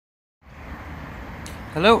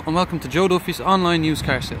Hello and welcome to Joe Duffy's online used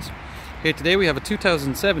car sales. Here today we have a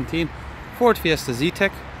 2017 Ford Fiesta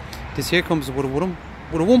ZETEC. This here comes with a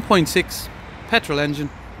 1.6 petrol engine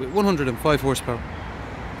with 105 horsepower.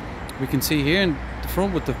 We can see here in the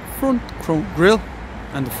front with the front chrome grille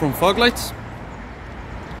and the front fog lights.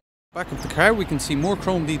 Back of the car we can see more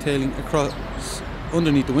chrome detailing across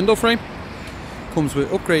underneath the window frame. Comes with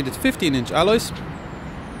upgraded 15-inch alloys.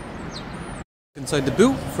 Inside the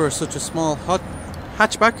boot, for such a small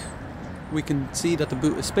hatchback, we can see that the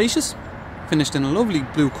boot is spacious, finished in a lovely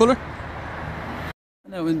blue colour.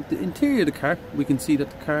 Now in the interior of the car we can see that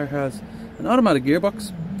the car has an automatic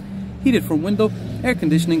gearbox, heated front window, air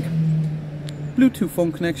conditioning, Bluetooth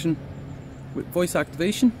phone connection with voice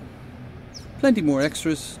activation, plenty more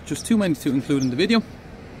extras, just too many to include in the video.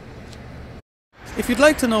 If you'd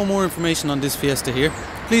like to know more information on this Fiesta here,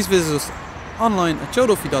 please visit us online at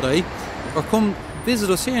joeduffy.ie or come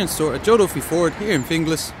visit us here in store at Joe Duffy Ford here in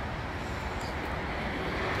Finglas.